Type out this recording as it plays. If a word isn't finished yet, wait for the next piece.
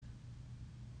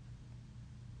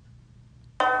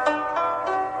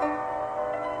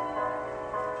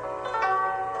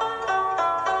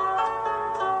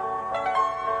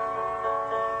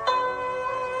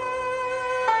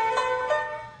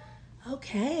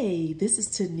Hey, this is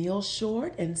Tennille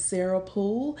Short and Sarah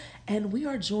Poole, and we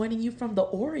are joining you from the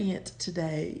Orient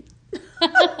today.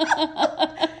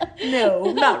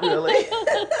 No, not really.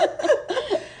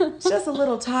 Just a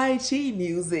little Tai Chi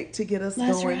music to get us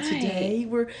going today.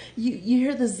 You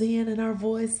hear the zen in our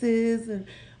voices, and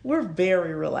we're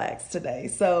very relaxed today.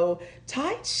 So,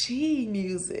 Tai Chi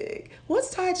music.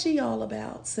 What's Tai Chi all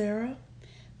about, Sarah?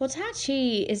 Well, Tai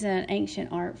Chi is an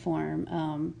ancient art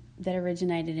form that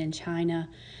originated in China.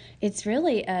 It's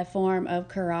really a form of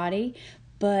karate,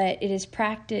 but it is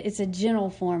it's a gentle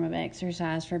form of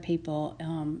exercise for people.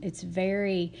 It's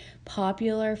very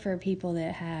popular for people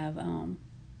that have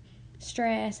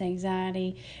stress,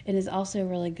 anxiety. It is also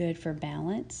really good for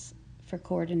balance, for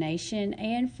coordination,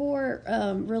 and for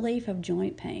relief of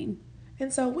joint pain.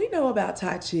 And so we know about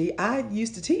Tai Chi. I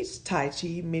used to teach Tai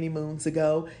Chi many moons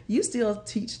ago. You still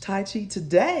teach Tai Chi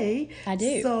today. I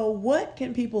do. So what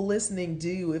can people listening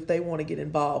do if they want to get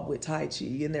involved with Tai Chi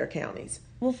in their counties?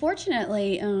 Well,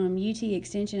 fortunately, UT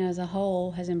Extension as a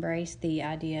whole has embraced the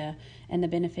idea and the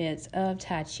benefits of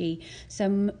Tai Chi. So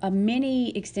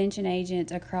many extension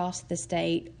agents across the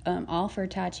state offer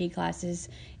Tai Chi classes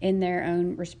in their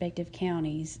own respective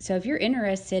counties. So if you're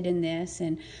interested in this,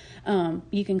 and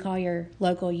you can call your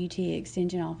local UT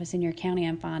Extension office in your county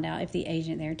and find out if the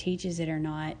agent there teaches it or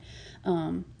not.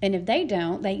 And if they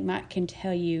don't, they can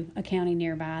tell you a county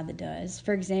nearby that does.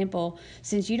 For example,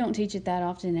 since you don't teach it that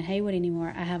often in Haywood anymore,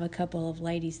 I have a couple of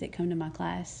ladies that come to my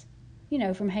class,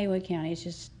 from Haywood County. It's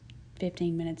just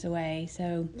 15 minutes away.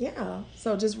 So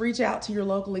so just reach out to your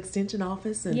local extension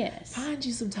office and find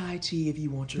you some Tai Chi if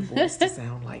you want your voice to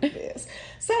sound like this.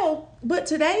 But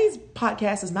today's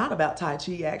podcast is not about Tai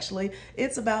Chi, actually.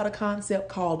 It's about a concept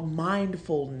called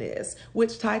mindfulness,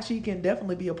 which Tai Chi can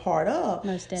definitely be a part of.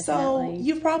 Most definitely. So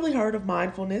you've probably heard of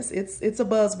mindfulness. It's a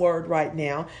buzzword right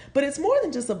now, but it's more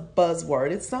than just a buzzword.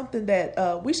 It's something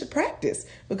that we should practice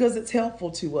because it's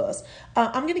helpful to us.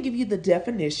 I'm going to give you the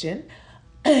definition.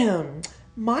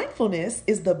 Mindfulness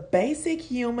is the basic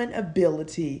human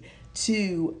ability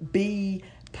to be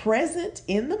present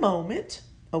in the moment,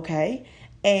 okay,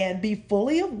 and be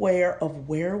fully aware of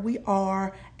where we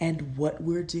are and what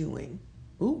we're doing.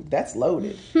 Ooh, that's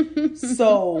loaded.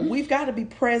 So we've got to be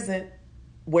present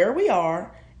where we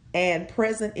are and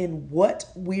present in what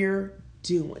we're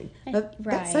doing. Now,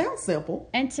 that sounds simple.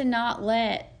 And to not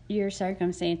let your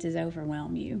circumstances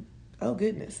overwhelm you. Oh,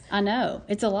 goodness. I know.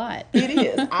 It's a lot. It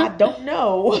is. I don't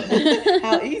know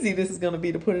how easy this is going to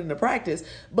be to put into practice,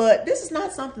 but this is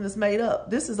not something that's made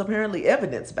up. This is apparently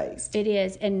evidence-based. It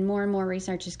is, and more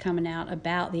research is coming out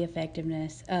about the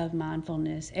effectiveness of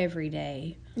mindfulness every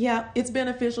day. Yeah, it's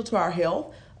beneficial to our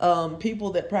health.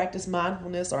 People that practice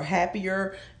mindfulness are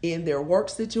happier in their work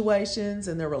situations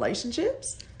and their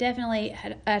relationships. Definitely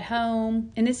at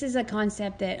home. And this is a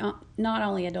concept that not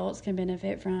only adults can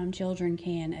benefit from, children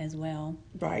can as well.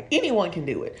 Right. Anyone can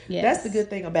do it. Yes. That's the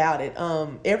good thing about it.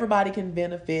 Everybody can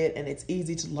benefit, and it's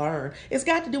easy to learn. It's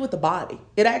got to do with the body.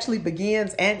 It actually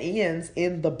begins and ends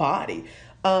in the body.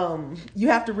 You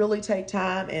have to really take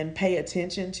time and pay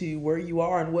attention to where you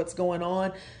are and what's going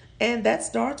on. And that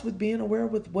starts with being aware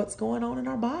with what's going on in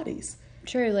our bodies.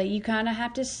 Truly, you kind of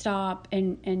have to stop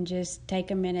and just take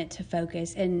a minute to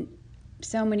focus. And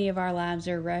so many of our lives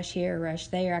are rush here, rush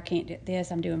there. I can't do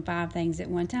this. I'm doing 5 things at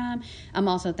one time. I'm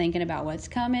also thinking about what's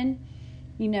coming.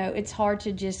 It's hard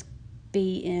to just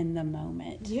be in the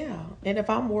moment. Yeah. And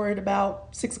if I'm worried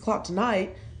about 6 o'clock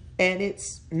tonight and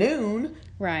it's noon,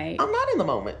 right, I'm not in the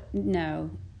moment.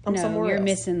 No. I'm somewhere you're else.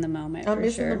 Missing the moment. I'm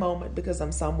missing the moment because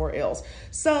I'm somewhere else.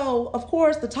 So, of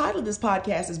course, the title of this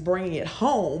podcast is Bringing It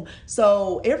Home.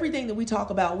 So everything that we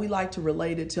talk about, we like to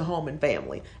relate it to home and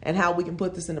family and how we can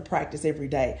put this into practice every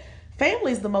day.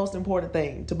 Family is the most important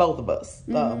thing to both of us.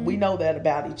 Mm-hmm. We know that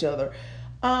about each other.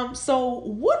 So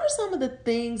what are some of the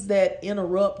things that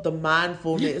interrupt the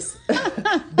mindfulness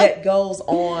that goes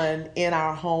on in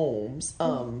our homes?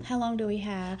 How long do we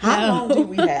have? How long do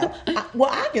we have?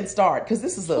 I can start because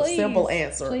this is a simple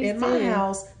answer. In my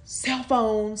house, cell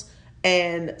phones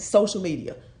and social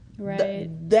media. Right.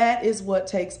 That is what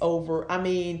takes over. I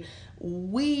mean,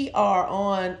 we are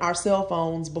on our cell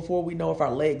phones before we know if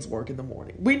our legs work in the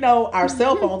morning. We know our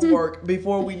cell phones work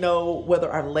before we know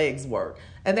whether our legs work.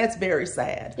 And that's very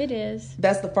sad. It is.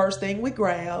 That's the first thing we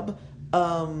grab.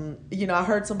 I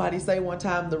heard somebody say one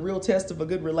time the real test of a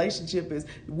good relationship is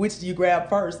which do you grab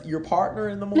first, your partner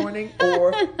in the morning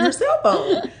or your cell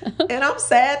phone? And I'm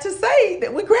sad to say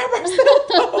that we grab our cell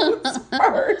phones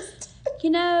first.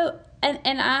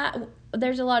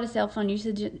 There's a lot of cell phone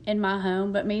usage in my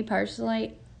home, but me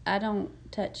personally, I don't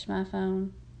touch my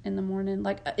phone in the morning.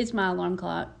 Like, it's my alarm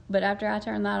clock, but after I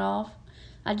turn that off,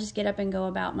 I just get up and go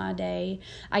about my day.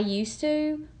 I used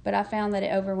to, but I found that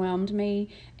it overwhelmed me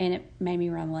and it made me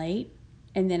run late.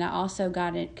 And then I also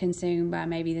got it consumed by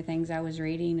maybe the things I was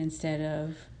reading instead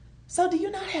of. So do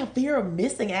you not have fear of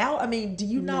missing out? I mean, do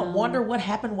you not wonder what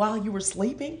happened while you were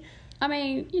sleeping? I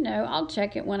mean, I'll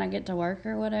check it when I get to work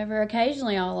or whatever.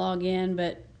 Occasionally I'll log in,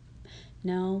 but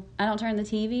no, I don't turn the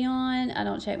TV on. I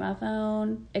don't check my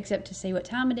phone except to see what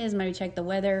time it is, maybe check the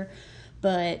weather.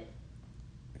 But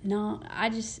no, I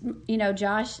just,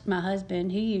 Josh, my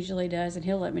husband, he usually does, and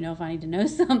he'll let me know if I need to know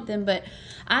something. But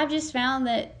I've just found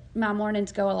that my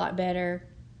mornings go a lot better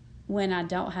when I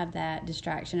don't have that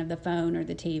distraction of the phone or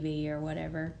the TV or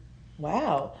whatever.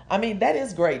 Wow. I mean, that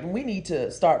is great. And we need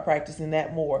to start practicing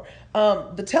that more.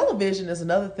 The television is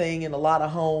another thing in a lot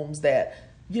of homes that,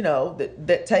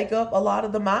 that take up a lot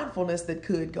of the mindfulness that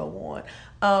could go on.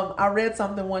 I read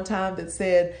something one time that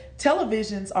said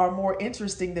televisions are more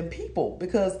interesting than people,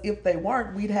 because if they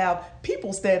weren't, we'd have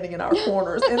people standing in our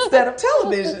corners instead of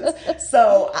televisions.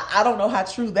 So I don't know how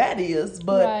true that is,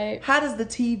 but right. How does the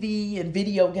TV and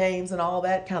video games and all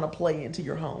that kind of play into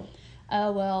your home?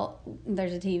 Well,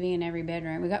 there's a TV in every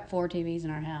bedroom. We got 4 TVs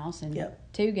in our house and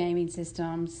 2 gaming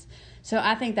systems. So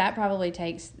I think that probably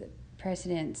takes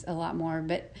precedence a lot more.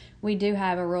 But we do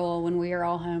have a rule when we are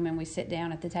all home and we sit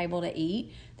down at the table to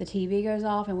eat, the TV goes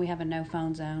off and we have a no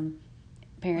phone zone,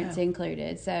 parents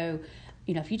included. So,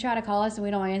 if you try to call us and we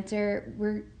don't answer,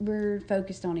 we're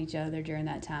focused on each other during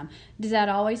that time. Does that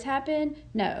always happen?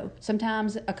 No.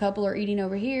 Sometimes a couple are eating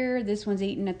over here, this one's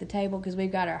eating at the table because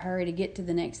we've got to hurry to get to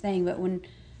the next thing. But when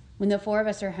the 4 of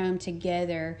us are home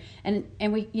together, and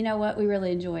we, we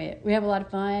really enjoy it. We have a lot of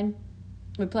fun.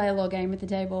 We play a little game at the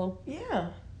table. Yeah.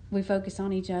 We focus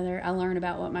on each other. I learn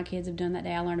about what my kids have done that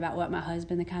day. I learn about what my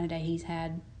husband, the kind of day he's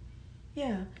had.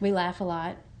 Yeah. We laugh a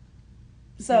lot.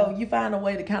 So you find a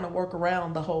way to kind of work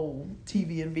around the whole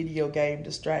TV and video game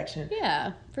distraction.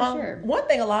 Yeah, for sure. One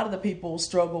thing a lot of the people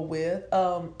struggle with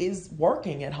is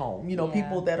working at home.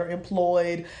 People that are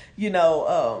employed,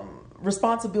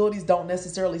 responsibilities don't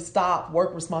necessarily stop.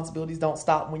 Work responsibilities don't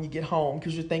stop when you get home,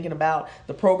 because you're thinking about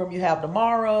the program you have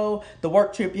tomorrow, the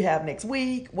work trip you have next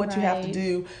week, what you have to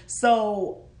do.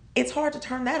 So it's hard to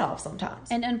turn that off sometimes.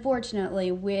 And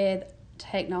unfortunately, with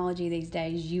technology these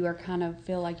days, you are kind of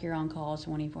feel like you're on call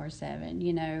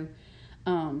 24/7,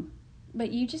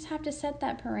 but you just have to set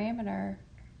that parameter.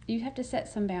 You have to set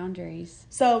some boundaries.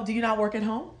 So do you not work at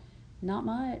home? Not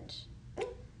much.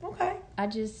 Okay.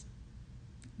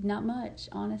 Not much,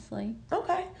 honestly.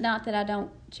 Okay. Not that I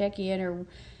don't check in or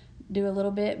do a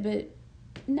little bit, but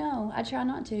no, I try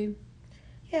not to.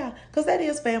 Yeah, because that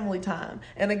is family time.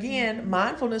 And again,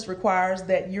 mindfulness requires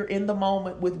that you're in the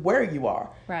moment with where you are.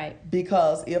 Right.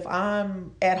 Because if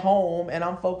I'm at home and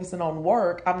I'm focusing on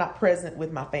work, I'm not present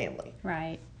with my family.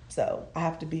 Right. So I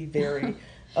have to be very,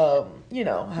 to be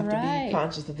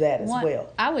conscious of that as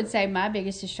well. I would say my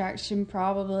biggest distraction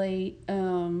probably,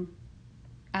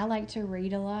 I like to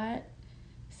read a lot.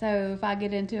 So if I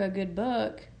get into a good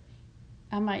book,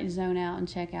 I might zone out and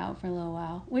check out for a little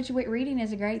while. Which reading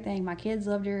is a great thing. My kids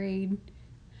love to read,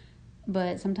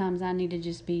 but sometimes I need to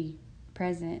just be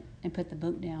present and put the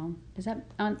book down. Does that?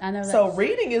 I know. So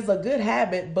reading is a good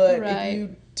habit, but right. if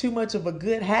too much of a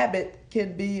good habit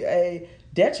can be a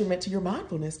detriment to your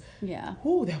mindfulness. Yeah.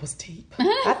 Ooh, that was deep.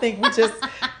 I think we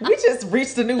just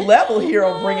reached a new level here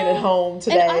on bringing it home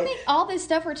today. And I think all this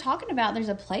stuff we're talking about, there's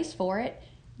a place for it.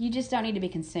 You just don't need to be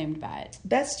consumed by it.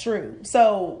 That's true.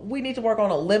 So we need to work on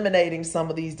eliminating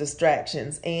some of these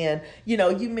distractions. And,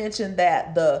 you mentioned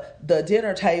that the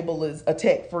dinner table is a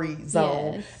tech-free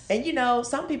zone. Yes. And,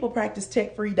 some people practice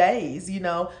tech-free days.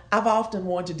 I've often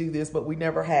wanted to do this, but we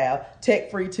never have.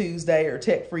 Tech-free Tuesday or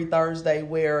tech-free Thursday,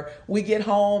 where we get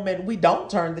home and we don't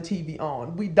turn the TV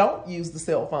on. We don't use the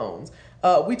cell phones.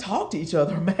 We talk to each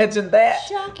other. Imagine that.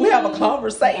 Shocking. We have a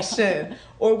conversation,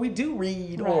 or we do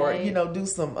read, right. or do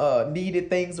some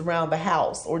needed things around the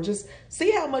house, or just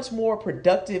see how much more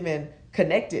productive and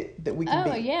connected that we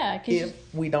can be. Yeah, if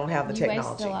we don't have the technology.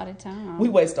 You waste a lot of time. We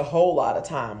waste a whole lot of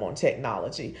time on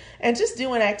technology, and just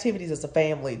doing activities as a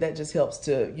family that just helps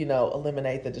to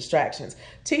eliminate the distractions.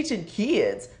 Teaching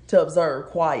kids to observe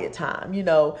quiet time.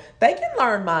 They can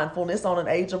learn mindfulness on an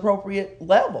age appropriate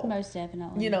level. Most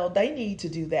definitely. They need to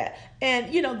do that.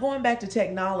 And going back to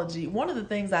technology, one of the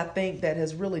things I think that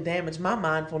has really damaged my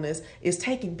mindfulness is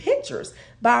taking pictures.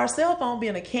 By our cell phone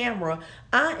being a camera,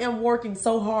 I am working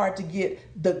so hard to get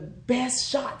the best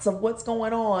shots of what's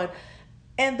going on.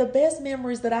 And the best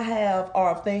memories that I have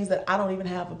are of things that I don't even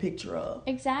have a picture of.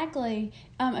 Exactly.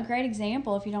 A great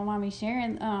example, if you don't mind me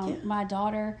sharing, my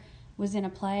daughter was in a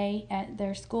play at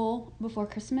their school before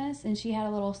Christmas, and she had a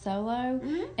little solo,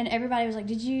 and everybody was like,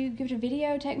 "Did you give it a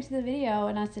video? Take me to the video."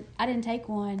 And I said, "I didn't take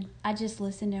one. I just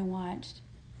listened and watched."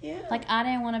 Yeah. Like, I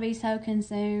didn't want to be so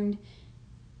consumed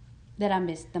that I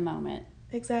missed the moment.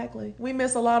 Exactly. We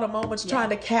miss a lot of moments trying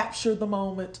to capture the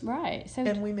moment. Right. So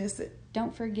and we miss it.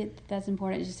 Don't forget that that's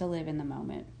important, just to live in the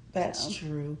moment. That's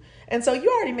true. And so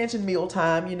you already mentioned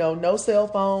mealtime, you know, no cell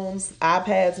phones,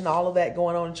 iPads, and all of that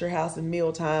going on at your house in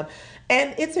mealtime.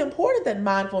 And it's important that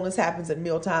mindfulness happens at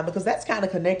mealtime because that's kind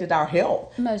of connected to our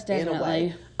health. Most definitely.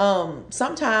 In a way.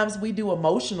 Sometimes we do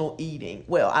emotional eating.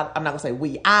 Well, I'm not going to say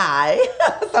we. I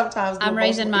sometimes do I'm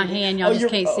raising my eating. hand. Y'all just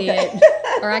can't see it.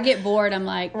 Or I get bored. I'm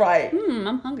like, right.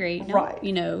 I'm hungry. No, right.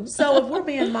 You know. So if we're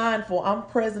being mindful, I'm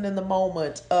present in the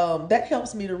moment. That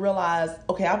helps me to realize,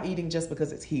 okay, I'm eating just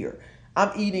because it's here.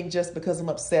 I'm eating just because I'm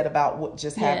upset about what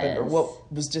just happened or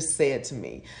what was just said to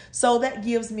me. So that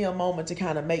gives me a moment to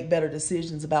kind of make better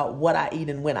decisions about what I eat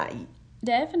and when I eat.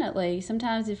 Definitely.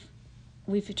 Sometimes if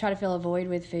we try to fill a void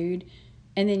with food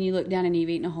and then you look down and you've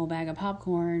eaten a whole bag of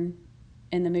popcorn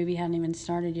and the movie hadn't even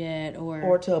started yet,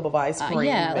 or a tub of ice cream,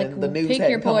 and the news pick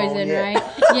hadn't your come poison, on yet.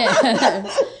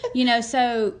 right? Yeah.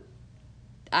 So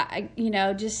I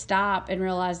just stop and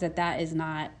realize that's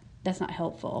not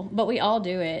helpful. But we all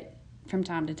do it from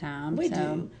time to time. We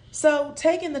do. So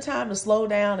taking the time to slow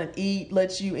down and eat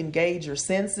lets you engage your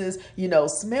senses,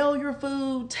 smell your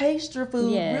food, taste your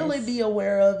food, really be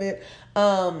aware of it.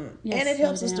 And it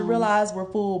helps us to realize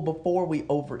we're full before we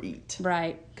overeat.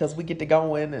 Right. Because we get to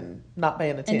going and not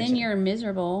paying attention. And then you're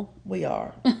miserable. We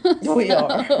are. We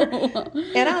are.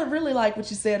 And I really like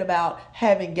what you said about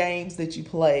having games that you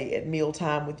play at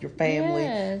mealtime with your family.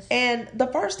 Yes. And the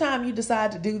first time you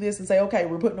decide to do this and say, okay,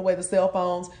 we're putting away the cell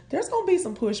phones, there's going to be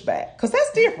some pushback. Because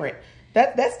that's different.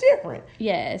 That's different.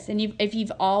 Yes, and if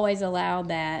you've always allowed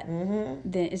that,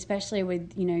 then especially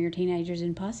with your teenagers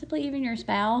and possibly even your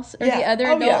spouse or the other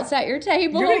adults at your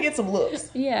table, you're gonna get some looks.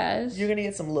 Yes, you're gonna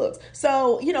get some looks.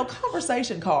 So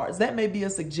conversation cards, that may be a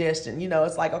suggestion.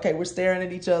 It's like, okay, we're staring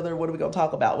at each other. What are we gonna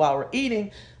talk about while we're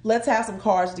eating? Let's have some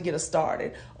cards to get us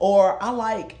started. Or I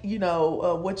like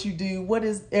what you do. What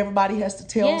is everybody has to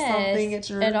tell something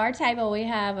at our table? We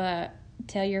have a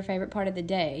tell your favorite part of the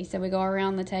day. So we go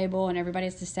around the table and everybody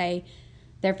has to say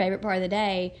their favorite part of the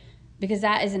day, because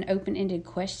that is an open-ended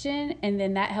question, and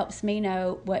then that helps me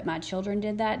know what my children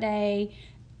did that day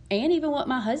and even what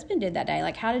my husband did that day.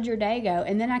 Like, how did your day go?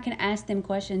 And then I can ask them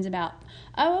questions about,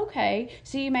 oh, okay,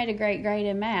 so you made a great grade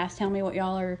in math. Tell me what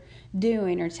y'all are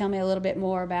doing, or tell me a little bit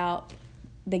more about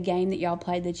the game that y'all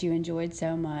played that you enjoyed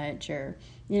so much, or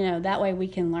that way we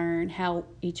can learn how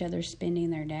each other's spending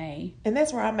their day. And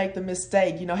that's where I make the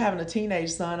mistake, having a teenage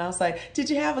son. I'll say, did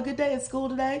you have a good day at school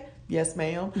today? Yes,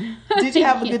 ma'am. Did you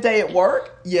have a good day at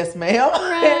work? Yes, ma'am.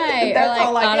 Right. That's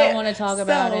all I don't want to talk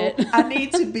about it. I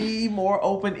need to be more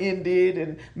open-ended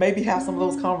and maybe have some of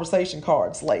those conversation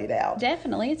cards laid out.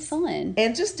 Definitely. It's fun.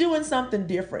 And just doing something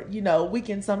different. We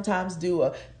can sometimes do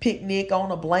a picnic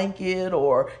on a blanket,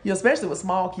 or, especially with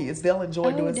small kids, they'll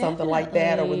enjoy doing something like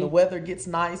that. Or when the weather gets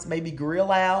nice, maybe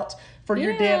grill out for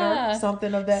your dinner,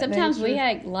 something of that Sometimes nature. we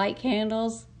had light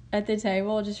candles at the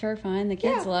table just for fun. The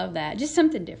kids love that. Just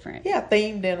something different. Yeah,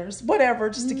 themed dinners, whatever,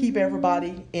 just to keep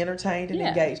everybody entertained and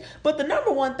engaged. But the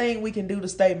number one thing we can do to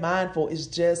stay mindful is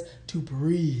just to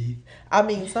breathe. I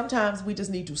mean, sometimes we just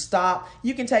need to stop.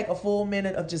 You can take a full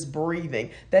minute of just breathing.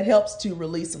 That helps to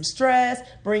release some stress,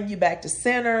 bring you back to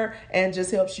center, and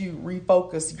just helps you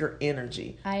refocus your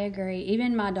energy. I agree.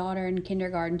 Even my daughter in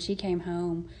kindergarten, she came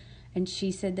home and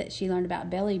she said that she learned about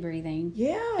belly breathing.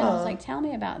 Yeah. And I was like, tell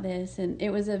me about this. And it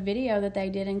was a video that they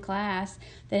did in class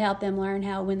that helped them learn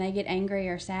how when they get angry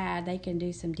or sad, they can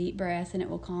do some deep breaths and it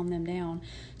will calm them down.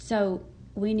 So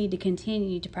we need to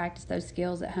continue to practice those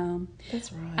skills at home.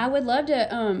 That's right. I would love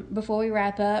to, before we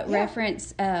wrap up,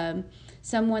 reference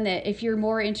someone that, if you're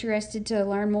more interested to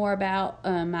learn more about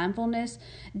mindfulness,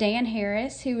 Dan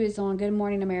Harris, who is on Good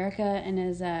Morning America and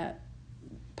is a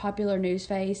popular news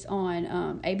face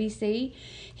on ABC.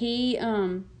 He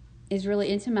is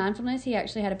really into mindfulness. He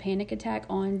actually had a panic attack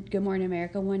on Good Morning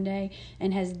America one day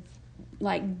and has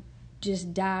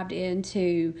just dived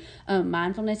into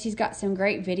mindfulness. He's got some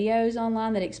great videos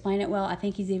online that explain it well. I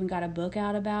think he's even got a book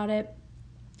out about it.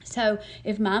 So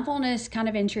if mindfulness kind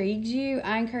of intrigues you,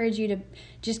 I encourage you to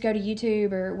just go to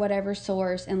YouTube or whatever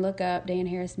source and look up Dan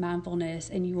Harris Mindfulness,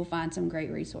 and you will find some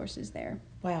great resources there.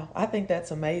 Wow, I think that's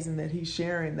amazing that he's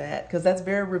sharing that, because that's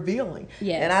very revealing.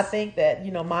 Yes. And I think that,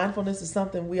 mindfulness is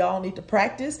something we all need to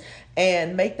practice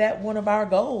and make that one of our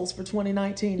goals for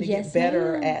 2019 to Yes, get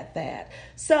better ma'am. at that.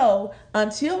 So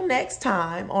until next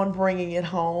time on Bringing It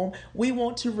Home, we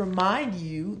want to remind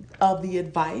you of the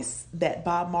advice that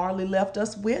Bob Marley left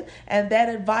us with. And that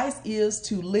advice is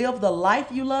to live the life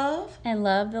you love. And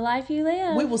love the life you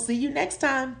live. We will see you next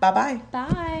time. Bye-bye.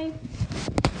 Bye.